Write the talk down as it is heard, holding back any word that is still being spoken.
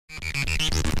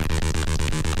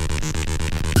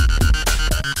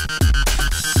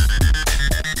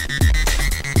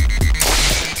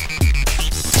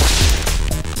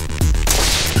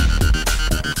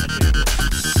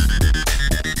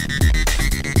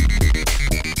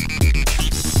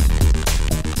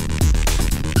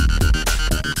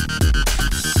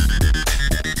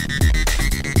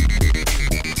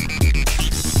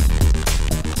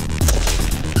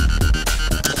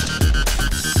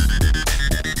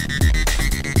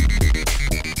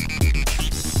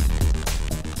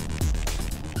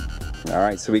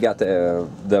right, so we got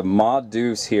the Ma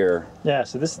Deuce here. Yeah,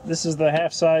 so this is the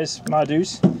half-size Ma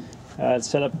Deuce. It's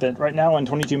set up right now on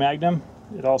 22 Magnum.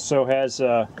 It also has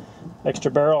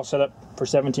extra barrel set up for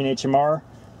 17 HMR.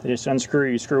 They just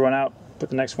unscrew, you screw one out, put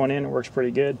the next one in. It works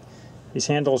pretty good. These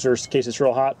handles are in case it's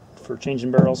real hot for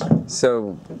changing barrels.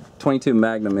 So 22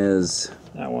 Magnum is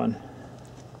that one.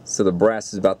 So the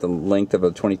brass is about the length of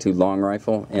a 22 long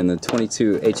rifle, and the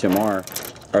 22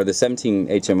 HMR, or the 17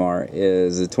 HMR,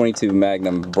 is a 22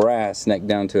 Magnum brass neck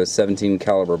down to a 17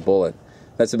 caliber bullet.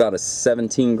 That's about a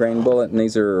 17 grain bullet, and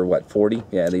these are what, 40?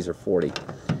 Yeah, these are 40. Yeah.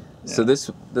 So this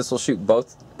will shoot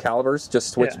both calibers,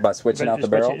 just by switching out the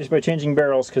barrel? Just by changing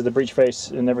barrels, because the breech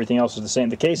face and everything else is the same.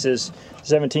 The cases,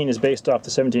 17 is based off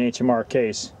the 17 HMR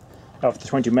case, off the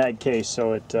 22 mag case,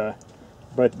 so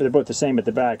but they're both the same at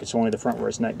the back. It's only the front where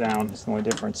it's neck down. It's the only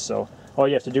difference. So all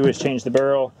you have to do is change the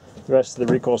barrel. The rest of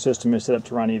the recoil system is set up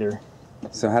to run either.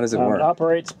 So how does it work? It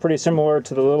operates pretty similar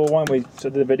to the little one we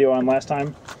did the video on last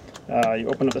time. You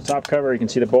open up the top cover, you can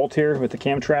see the bolt here with the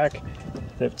cam track.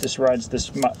 That just rides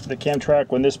the cam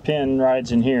track. When this pin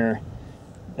rides in here,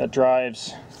 that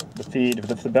drives the feed,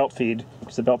 the belt feed,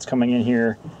 because the belt's coming in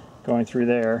here, going through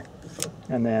there.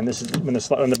 And then this is when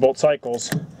the bolt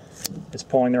cycles, it's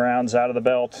pulling the rounds out of the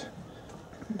belt,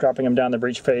 dropping them down the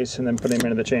breech face, and then putting them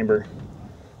into the chamber.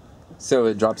 So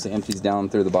it drops the empties down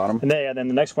through the bottom? And then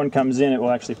the next one comes in, it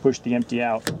will actually push the empty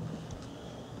out.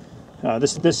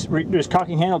 This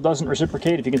cocking handle doesn't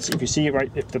reciprocate. If you see it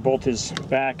right, if the bolt is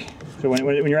back. So when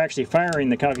you're actually firing,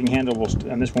 the cocking handle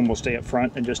and this one will stay up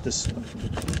front, and just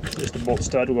the bolt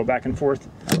stud will go back and forth.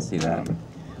 I see that.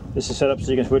 This is set up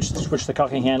so you can switch the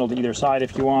cocking handle to either side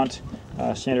if you want.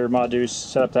 Standard Ma Deuce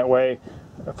set up that way.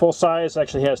 Full size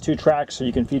actually has 2 tracks, so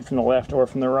you can feed from the left or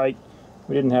from the right.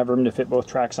 We didn't have room to fit both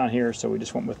tracks on here, so we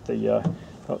just went with the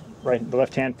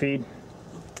left-hand feed.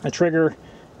 The trigger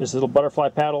is little butterfly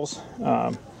paddles.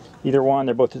 Either one,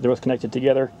 they're both connected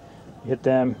together. You hit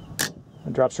them,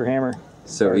 it drops your hammer.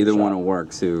 So either one will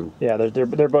work. So yeah, they're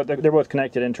both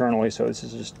connected internally. So this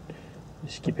is just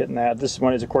keep hitting that. This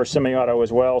one is of course semi-auto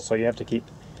as well, so you have to keep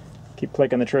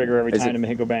clicking the trigger every time to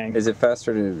make it go bang. Is it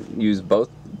faster to use both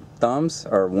thumbs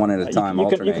or one at a time?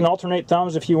 You can alternate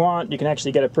thumbs if you want. You can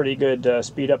actually get a pretty good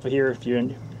speed up here if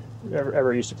you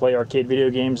ever used to play arcade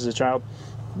video games as a child.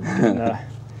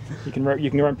 You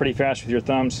can run pretty fast with your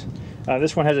thumbs.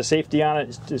 This one has a safety on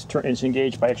it. It's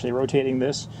engaged by actually rotating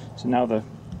this. So now the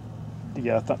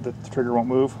trigger won't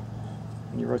move,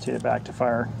 and you rotate it back to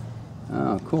fire.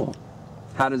 Oh, cool.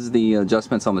 How does the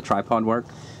adjustments on the tripod work?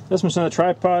 Adjustments on the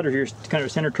tripod are here, kind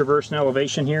of center traverse and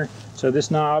elevation here. So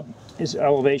this knob is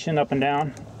elevation up and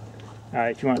down.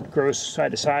 If you want it gross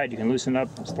side to side, you can loosen it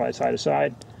up, slide side to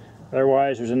side.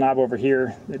 Otherwise, there's a knob over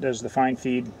here that does the fine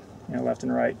feed, left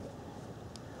and right.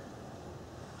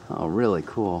 Oh, really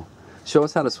cool. Show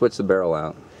us how to switch the barrel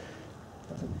out.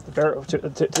 The barrel to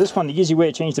this one, the easy way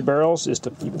to change the barrels is to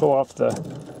pull out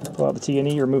the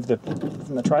T&E, remove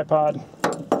from the tripod.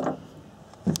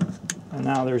 And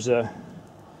now there's a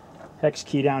hex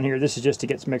key down here. This is just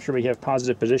to make sure we have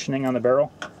positive positioning on the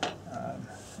barrel.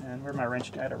 And where's my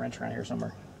wrench? I had a wrench around here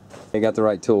somewhere. You got the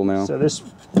right tool now. So this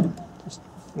just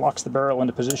locks the barrel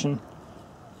into position.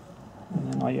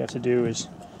 And then all you have to do is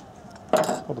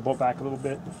pull the bolt back a little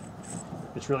bit.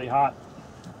 If it's really hot,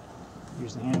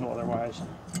 use the handle, otherwise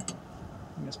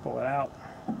you just pull it out.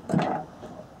 Put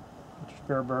your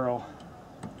spare barrel,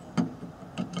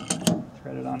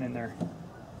 thread it on in there.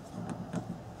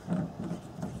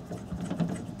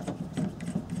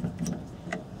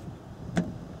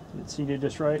 It's seated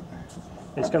just right.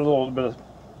 It's got a little bit of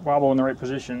wobble in the right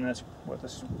position. That's what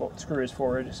this screw is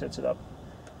for. It just sets it up.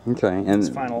 Okay, and it's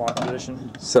final lock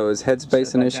position. So is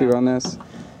headspace an issue on this?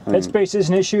 Headspace is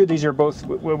an issue. These are both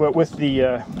with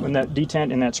the when that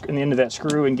detent in the end of that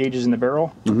screw engages in the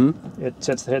barrel. It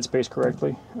sets the headspace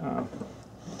correctly.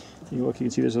 If you look, you can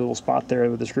see there's a little spot there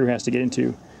that the screw has to get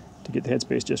into to get the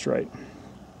headspace just right.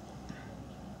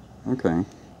 Okay.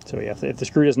 So yeah, if the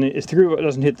screw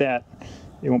doesn't hit that,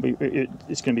 it won't be.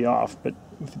 It's going to be off. But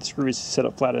if the screw is set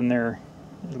up flat in there,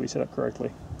 it'll be set up correctly.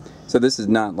 So this is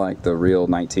not like the real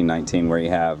 1919 where you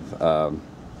have... Now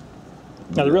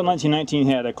the real 1919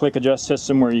 had a click adjust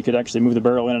system where you could actually move the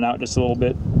barrel in and out just a little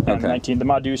bit. Okay. The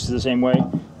Ma Deuce is the same way.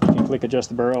 You can click adjust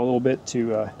the barrel a little bit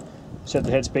to set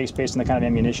the headspace based on the kind of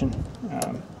ammunition.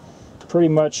 Pretty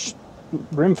much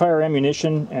rimfire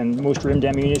ammunition and most rimmed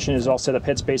ammunition is all set up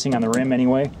head spacing on the rim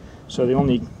anyway. So the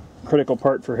only critical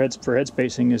part for head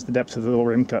spacing is the depth of the little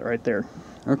rim cut right there.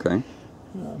 Okay.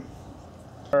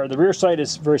 The rear sight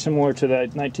is very similar to the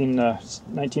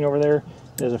 19 over there.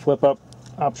 There's a flip up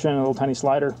option, a little tiny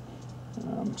slider,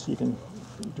 so you can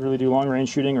really do long range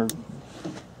shooting or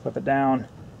flip it down.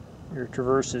 Your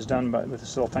traverse is done with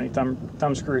this little tiny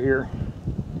thumb screw here,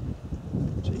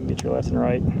 so you can get your left and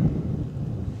right.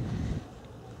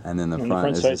 And then the and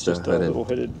front is sight's just a little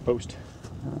hooded post.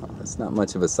 Oh, it's not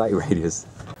much of a sight radius.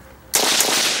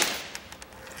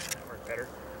 Work better.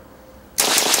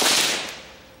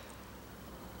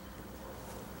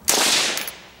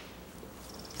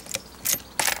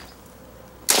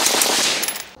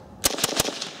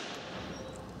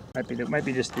 Might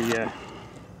be just the.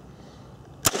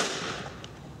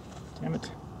 Damn it!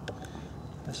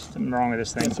 There's something wrong with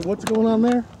this thing. So what's going on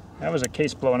there? That was a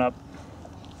case blowing up.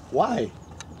 Why?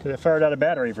 Because it fired out a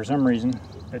battery for some reason.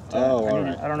 But,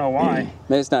 I don't know why.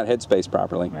 Maybe it's not headspace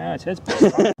properly. Yeah, it's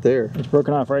headspace. There. It's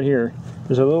broken off right here.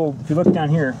 There's a little. If you look down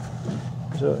here,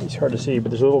 it's hard to see,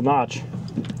 but there's a little notch.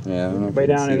 Yeah. I don't know if Way you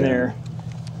can down see in that. there.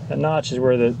 That notch is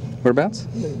where the Whereabouts?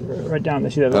 right down.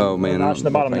 See that little notch in the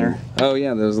bottom there. Oh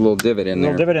yeah, there's a little divot in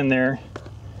there. Little divot in there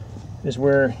is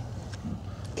where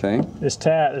Okay. this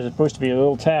tab. There's supposed to be a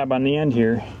little tab on the end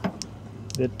here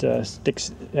that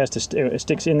sticks. It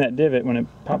sticks in that divot when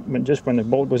just when the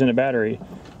bolt goes in the battery.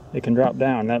 It can drop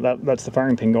down. That's the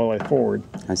firing pin go all the way forward.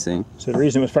 I see. So the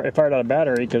reason it fired out of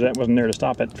battery because that wasn't there to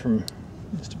stop it from.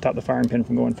 Just to stop the firing pin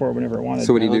from going forward whenever it wanted.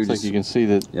 So what do you do? Looks like you can see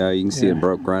that. Yeah, you can see it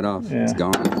broke right off. Yeah. It's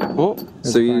gone. Oh,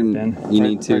 So you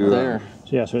need to. right there.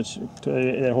 So yeah, so it's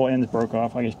the whole end's broke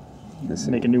off. I guess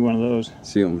make a new one of those.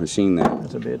 So you'll machine that.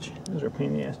 That's a bitch. Those are a pain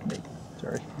in the ass to make.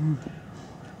 Sorry.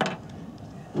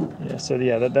 Yeah. So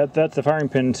yeah, that's the firing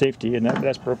pin safety, and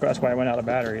that's broke. That's why I went out of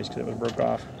batteries because it was broke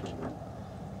off.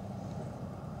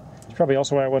 It's probably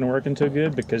also why it wasn't working too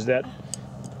good because that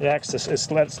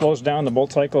slows down the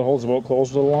bolt cycle, holds the bolt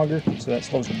closed a little longer, so that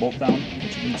slows the bolt down,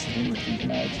 which needs to do with these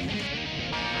mags.